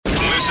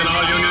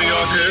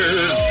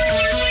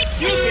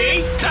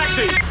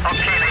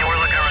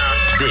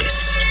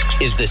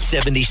is the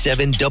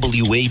 77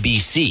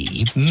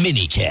 WABC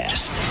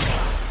minicast.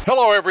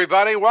 Hello,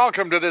 everybody.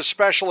 Welcome to this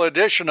special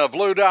edition of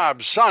Lou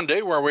Dobbs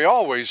Sunday, where we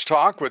always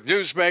talk with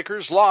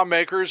newsmakers,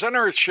 lawmakers, and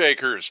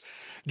earthshakers.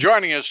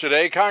 Joining us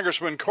today,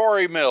 Congressman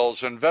Corey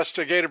Mills,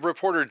 investigative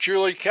reporter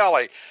Julie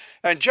Kelly,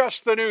 and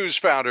Just the News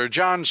founder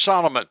John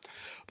Solomon.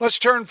 Let's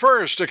turn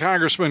first to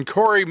Congressman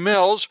Corey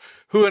Mills,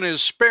 who in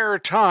his spare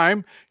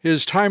time,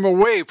 his time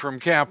away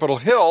from Capitol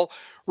Hill,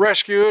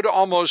 rescued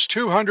almost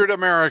 200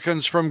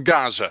 Americans from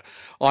Gaza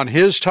on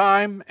his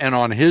time and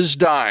on his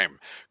dime.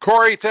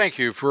 Corey, thank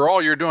you for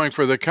all you're doing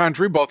for the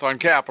country, both on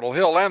Capitol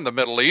Hill and the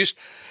Middle East.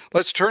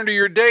 Let's turn to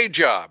your day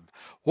job.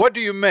 What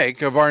do you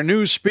make of our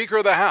new Speaker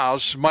of the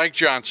House, Mike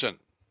Johnson?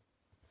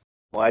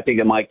 Well, I think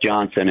that Mike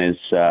Johnson is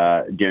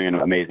doing an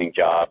amazing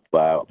job.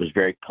 I was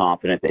very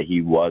confident that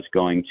he was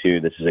going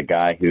to. This is a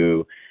guy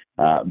who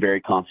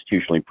very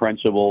constitutionally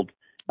principled,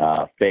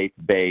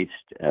 faith-based,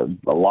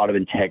 a lot of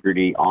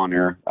integrity,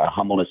 honor,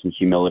 humbleness, and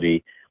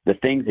humility, the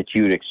things that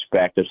you would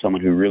expect of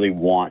someone who really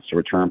wants to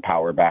return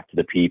power back to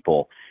the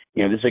people.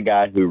 You know, this is a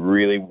guy who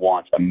really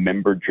wants a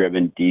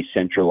member-driven,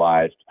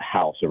 decentralized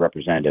House of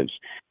Representatives.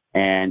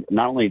 And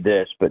not only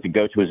this, but to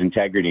go to his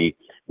integrity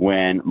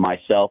when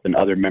myself and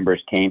other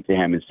members came to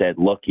him and said,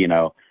 look, you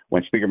know,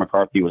 when Speaker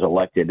McCarthy was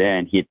elected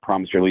in, he had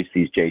promised to release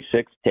these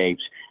J6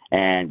 tapes,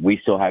 and we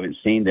still haven't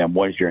seen them.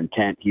 What is your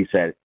intent? He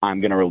said,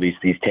 I'm going to release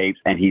these tapes,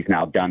 and he's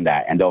now done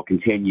that. And they'll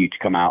continue to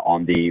come out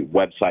on the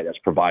website that's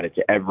provided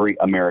to every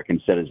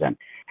American citizen.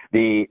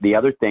 The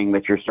other thing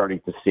that you're starting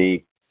to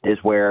see is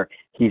where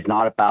he's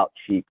not about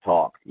cheap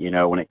talk, you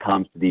know, when it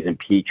comes to these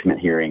impeachment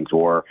hearings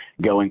or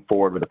going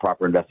forward with the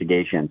proper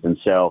investigations. And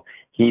so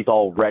he's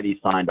already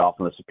signed off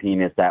on the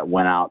subpoenas that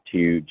went out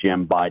to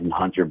Jim Biden,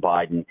 Hunter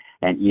Biden,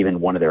 and even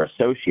one of their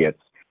associates.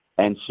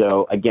 And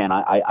so, again,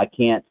 I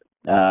can't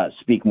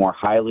speak more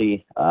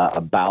highly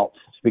about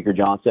Speaker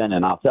Johnson.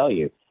 And I'll tell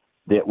you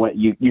that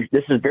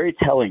this is very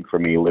telling for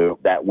me, Lou,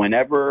 that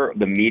whenever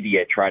the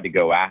media tried to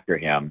go after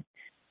him,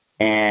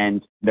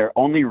 and their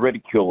only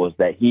ridicule is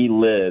that he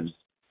lives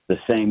the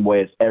same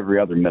way as every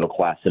other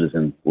middle-class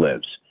citizen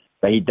lives,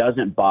 that he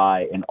doesn't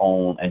buy and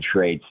own and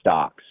trade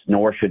stocks,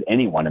 nor should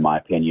anyone, in my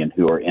opinion,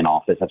 who are in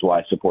office. That's why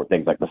I support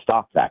things like the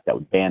Stocks Act that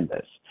would ban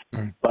this.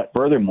 Mm. But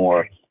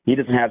furthermore, he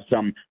doesn't have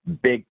some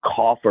big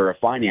coffer of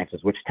finances,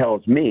 which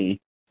tells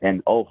me,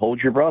 and hold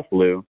your breath,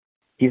 Lou,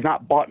 he's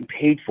not bought and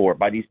paid for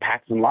by these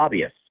PACs and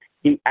lobbyists.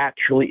 He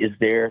actually is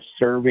there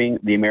serving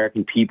the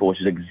American people, which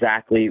is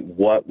exactly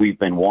what we've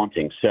been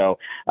wanting. So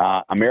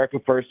America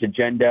First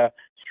agenda,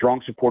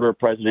 strong supporter of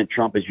President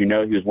Trump. As you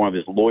know, he was one of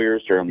his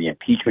lawyers during the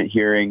impeachment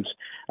hearings,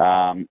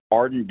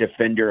 ardent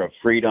defender of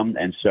freedom.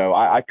 And so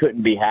I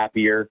couldn't be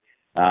happier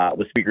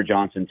with Speaker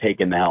Johnson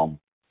taking the helm.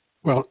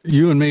 Well,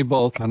 you and me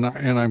both, and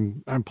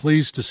I'm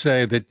pleased to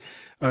say that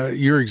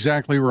you're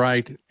exactly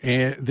right,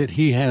 that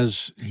he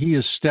has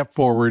stepped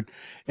forward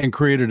and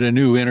created a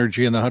new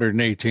energy in the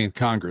 118th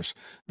Congress.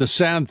 The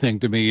sad thing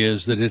to me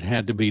is that it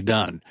had to be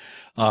done,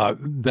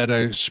 that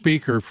a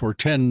speaker for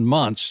 10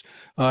 months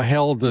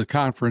held the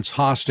conference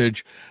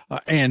hostage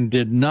and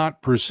did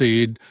not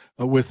proceed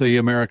with the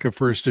America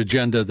First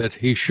agenda that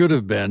he should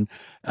have been.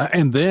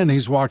 And then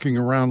he's walking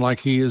around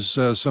like he is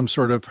some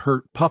sort of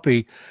hurt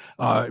puppy,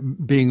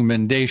 being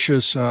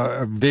mendacious,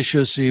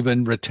 vicious,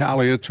 even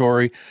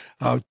retaliatory,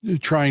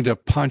 trying to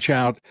punch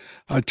out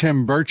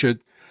Tim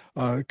Burchett,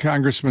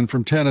 congressman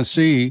from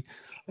Tennessee,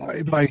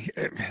 by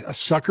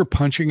sucker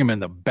punching him in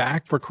the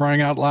back, for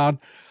crying out loud.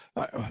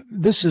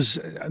 This is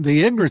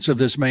the ignorance of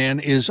this man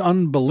is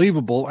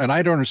unbelievable, and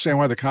I don't understand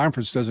why the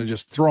conference doesn't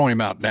just throw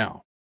him out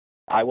now.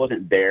 I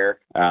wasn't there,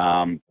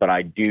 but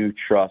I do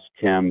trust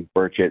Tim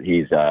Burchett.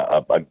 He's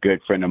a good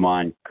friend of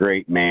mine,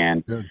 great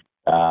man,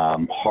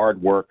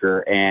 hard worker,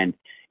 and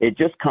it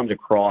just comes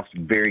across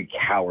very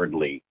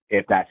cowardly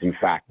if that's in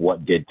fact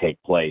what did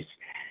take place.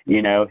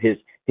 You know, his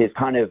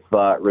kind of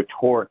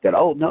retort that,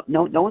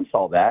 no one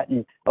saw that,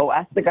 and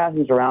ask the guy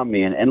who's around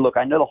me. And look,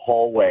 I know the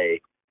hallway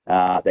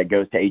that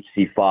goes to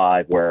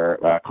HC5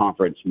 where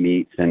conference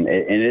meets, and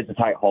it is a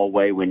tight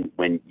hallway when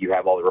you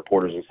have all the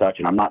reporters and such,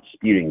 and I'm not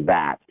disputing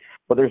that.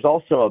 But there's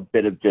also a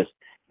bit of just,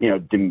 you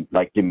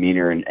know,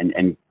 demeanor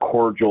and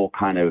cordial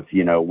kind of,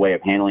 you know, way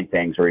of handling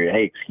things where you're,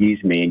 hey,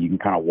 excuse me, and you can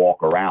kind of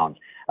walk around.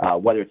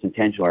 Whether it's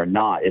intentional or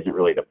not isn't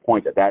really the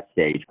point at that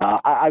stage.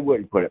 I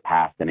wouldn't put it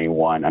past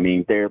anyone. I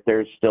mean,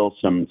 there's still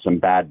some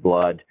bad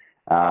blood.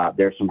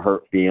 There's some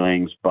hurt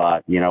feelings,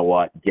 but you know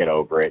what? Get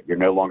over it. You're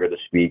no longer the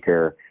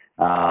speaker.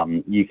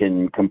 You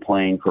can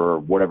complain for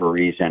whatever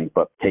reason,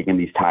 but taking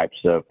these types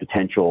of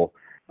potential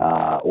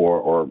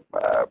or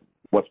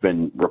what's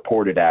been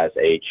reported as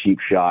a cheap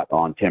shot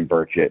on Tim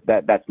Burchett,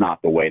 that's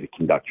not the way to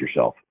conduct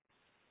yourself.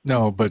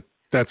 No, but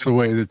that's the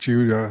way that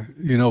you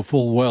know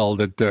full well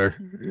that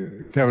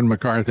Kevin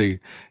McCarthy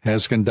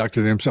has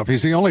conducted himself.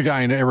 He's the only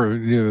guy I ever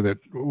knew that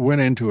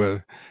went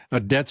into a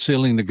debt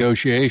ceiling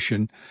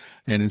negotiation,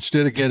 and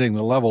instead of getting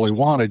the level he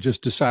wanted,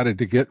 just decided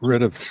to get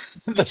rid of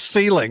the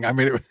ceiling. I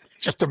mean,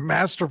 just a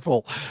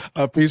masterful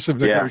piece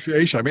of Yeah.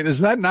 negotiation. I mean, is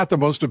that not the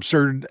most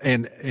absurd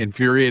and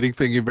infuriating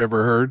thing you've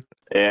ever heard?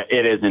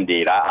 It is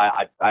indeed.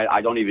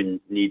 I don't even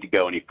need to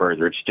go any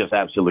further. It's just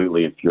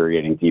absolutely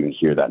infuriating to even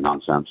hear that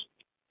nonsense.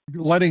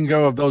 Letting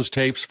go of those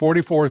tapes,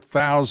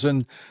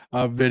 44,000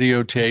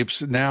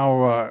 videotapes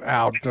now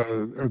out.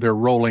 They're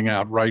rolling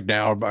out right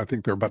now. I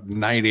think they're about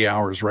 90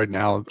 hours right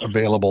now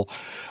available.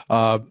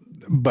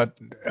 But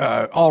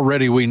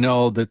already we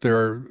know that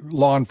their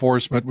law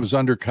enforcement was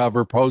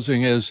undercover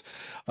posing as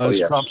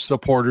Yes. Trump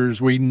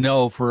supporters. We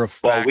know for a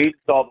Well, fact. we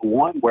saw the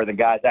one where the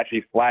guy's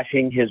actually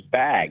flashing his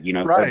bag,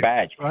 their Right,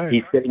 badge. right.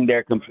 He's sitting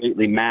there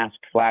completely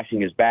masked,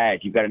 flashing his badge.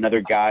 You've got another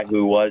guy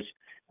who was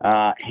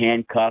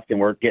handcuffed, and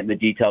we're getting the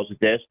details of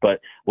this, but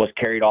was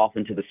carried off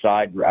into the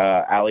side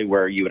alley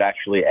where you would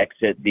actually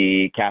exit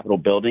the Capitol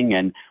building,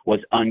 and was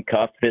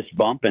uncuffed, fist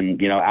bump,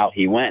 and, out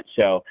he went.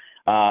 So,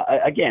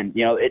 again,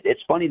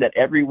 it's funny that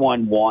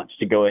everyone wants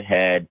to go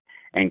ahead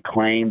and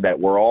claim that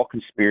we're all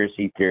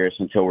conspiracy theorists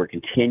until we're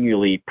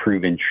continually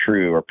proven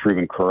true or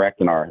proven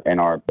correct in our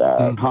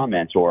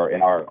comments or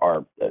in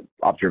our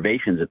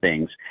observations of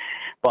things.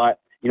 But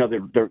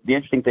the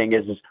interesting thing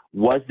is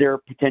was there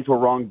potential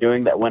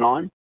wrongdoing that went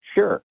on?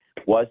 Sure.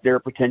 Was there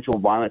potential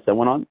violence that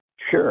went on?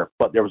 Sure.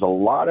 But there was a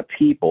lot of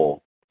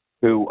people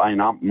who, in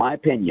my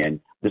opinion,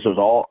 this was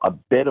all a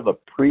bit of a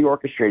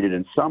pre-orchestrated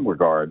in some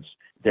regards.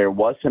 There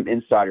was some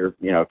insider,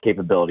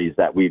 capabilities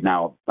that we've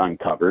now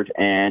uncovered,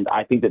 and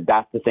I think that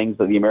that's the things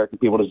that the American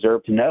people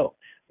deserve to know.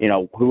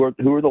 Who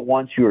are the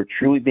ones who are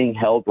truly being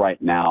held right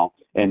now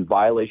in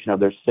violation of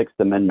their Sixth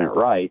Amendment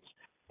rights,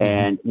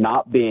 and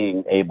not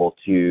being able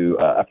to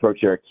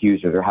approach their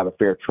accusers or have a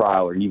fair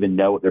trial or even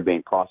know what they're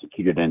being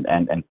prosecuted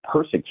and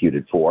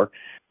persecuted for.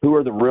 Who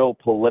are the real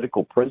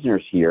political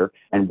prisoners here,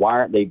 and why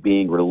aren't they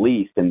being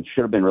released and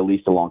should have been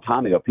released a long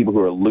time ago? People who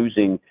are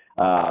losing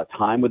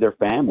time with their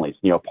families,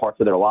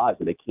 parts of their lives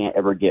that they can't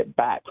ever get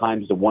back.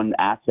 Time is the one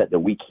asset that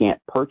we can't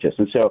purchase.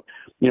 And so,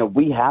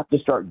 we have to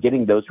start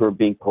getting those who are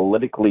being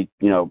politically,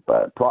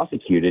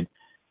 prosecuted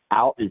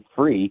out and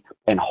free,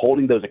 and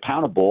holding those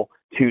accountable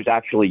to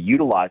actually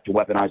utilize to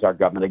weaponize our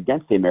government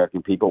against the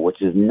American people, which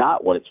is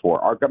not what it's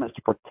for. Our government is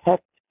to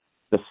protect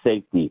the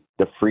safety,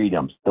 the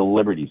freedoms, the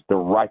liberties, the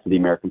rights of the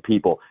American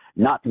people,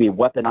 not to be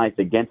weaponized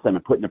against them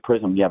and put in a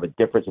prison when you have a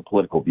difference of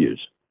political views.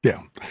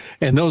 Yeah.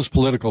 And those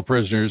political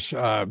prisoners,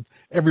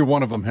 every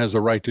one of them has a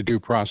right to due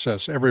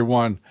process.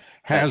 Everyone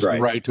has the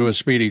right to a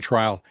speedy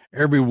trial.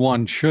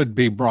 Everyone should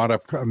be brought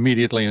up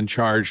immediately and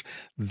charged.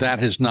 That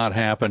has not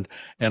happened.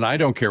 And I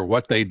don't care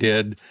what they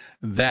did.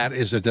 That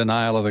is a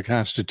denial of the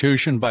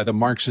Constitution by the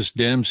Marxist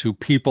Dems who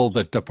people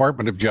the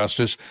Department of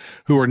Justice,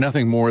 who are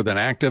nothing more than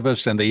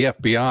activists, and the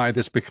FBI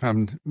that's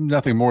become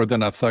nothing more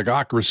than a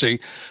thugocracy,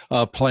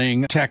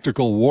 playing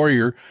tactical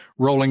warrior,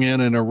 rolling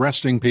in and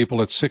arresting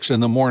people at 6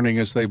 a.m.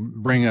 as they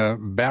bring a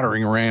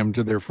battering ram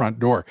to their front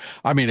door.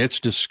 I mean, it's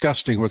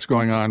disgusting what's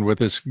going on with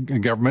this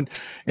government.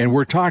 And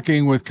we're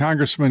talking with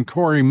Congressman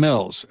Corey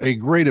Mills, a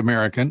great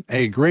American,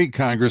 a great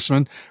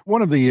congressman.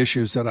 One of the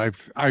issues that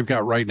I've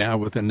got right now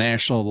with the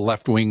national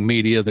left-wing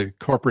media, the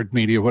corporate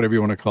media, whatever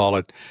you want to call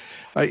it,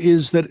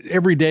 is that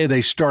every day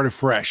they start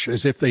afresh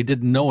as if they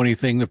didn't know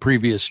anything the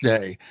previous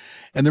day.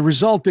 And the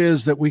result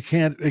is that we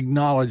can't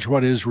acknowledge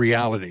what is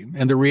reality.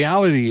 And the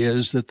reality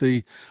is that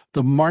the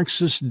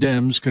Marxist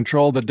Dems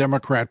control the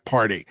Democrat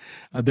Party.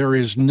 There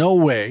is no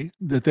way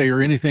that they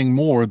are anything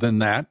more than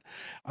that.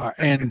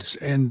 And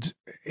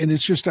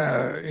it's just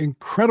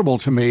incredible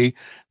to me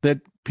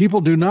that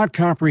people do not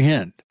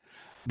comprehend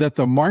that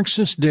the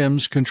Marxist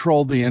Dems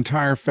control the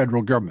entire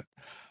federal government.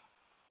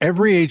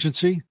 Every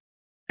agency,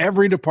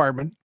 every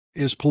department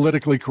is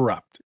politically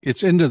corrupt.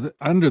 It's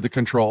under the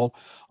control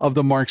of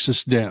the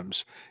Marxist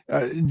Dems.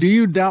 Do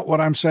you doubt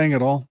what I'm saying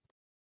at all?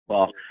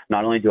 Well,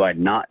 not only do I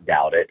not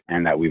doubt it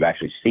and that we've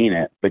actually seen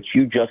it, but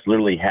you just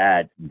literally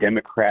had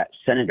Democrat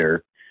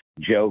Senator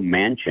Joe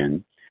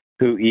Manchin,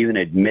 who even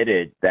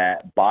admitted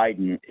that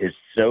Biden is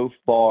so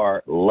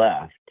far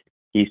left,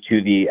 he's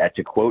to the,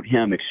 to quote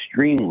him,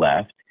 extreme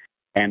left,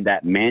 and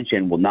that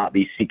Manchin will not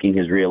be seeking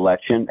his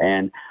reelection.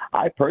 And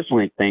I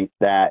personally think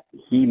that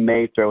he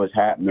may throw his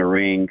hat in the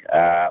ring,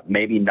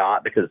 maybe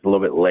not because it's a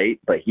little bit late,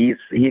 but he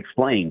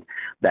explained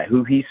that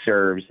who he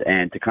serves,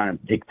 and to kind of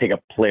take a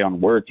play on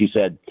words, he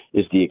said,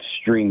 is the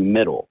extreme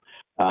middle.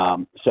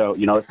 So,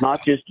 it's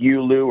not just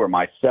you, Lou, or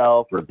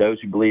myself, or those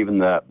who believe in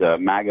the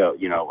MAGA,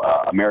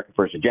 America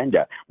First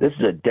agenda. This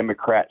is a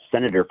Democrat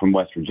senator from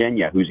West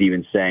Virginia who's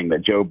even saying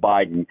that Joe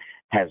Biden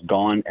has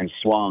gone and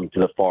swung to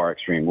the far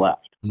extreme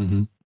left.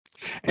 Mm-hmm.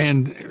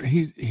 And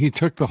he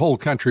took the whole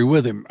country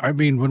with him. I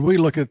mean, when we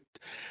look at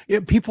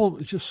it, people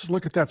just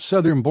look at that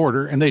southern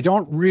border and they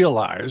don't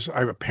realize,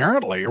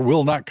 apparently, or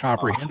will not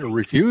comprehend or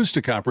refuse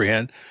to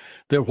comprehend,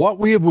 that what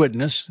we have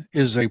witnessed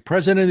is a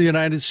president of the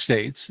United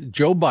States,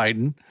 Joe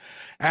Biden,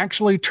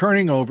 actually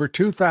turning over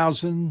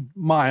 2,000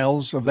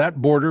 miles of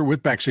that border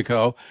with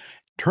Mexico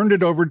turned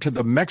it over to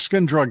the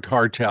Mexican drug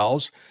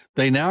cartels.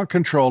 They now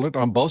control it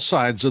on both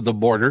sides of the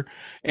border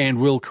and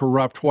will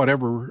corrupt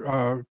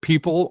whatever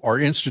people or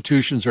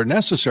institutions are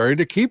necessary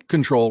to keep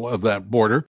control of that border.